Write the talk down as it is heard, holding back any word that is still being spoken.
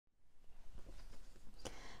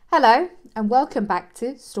Hello and welcome back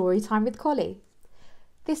to Storytime with Collie.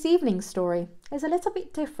 This evening's story is a little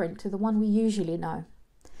bit different to the one we usually know.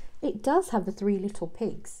 It does have the three little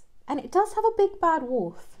pigs and it does have a big bad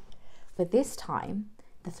wolf. But this time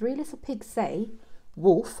the three little pigs say,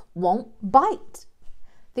 "Wolf won't bite."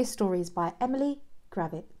 This story is by Emily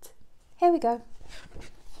Gravett. Here we go.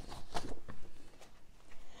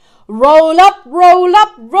 Roll up, roll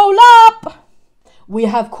up, roll up! We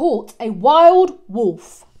have caught a wild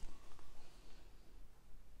wolf.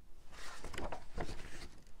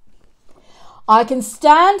 I can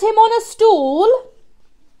stand him on a stool.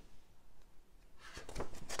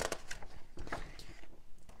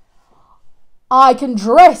 I can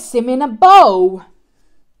dress him in a bow.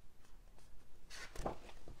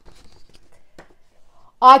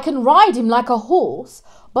 I can ride him like a horse,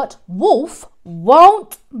 but wolf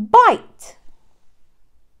won't bite.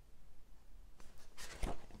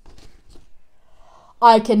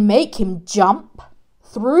 I can make him jump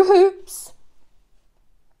through hoops.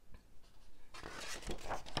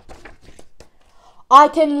 I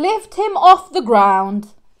can lift him off the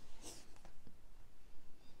ground.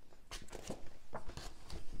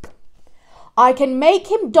 I can make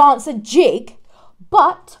him dance a jig,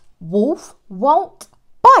 but wolf won't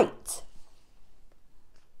bite.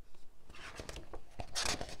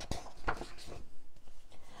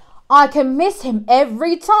 I can miss him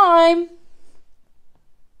every time.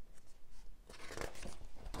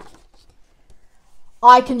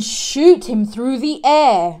 I can shoot him through the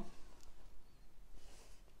air.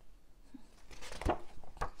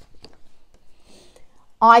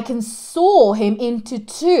 I can saw him into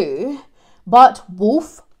two, but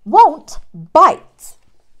wolf won't bite.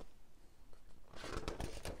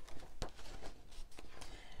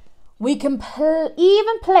 We can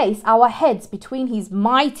even place our heads between his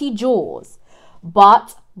mighty jaws,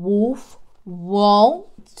 but wolf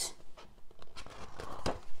won't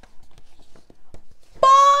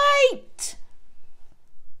bite.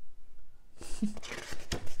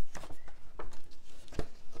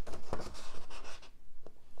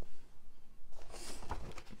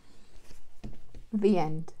 The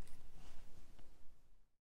end.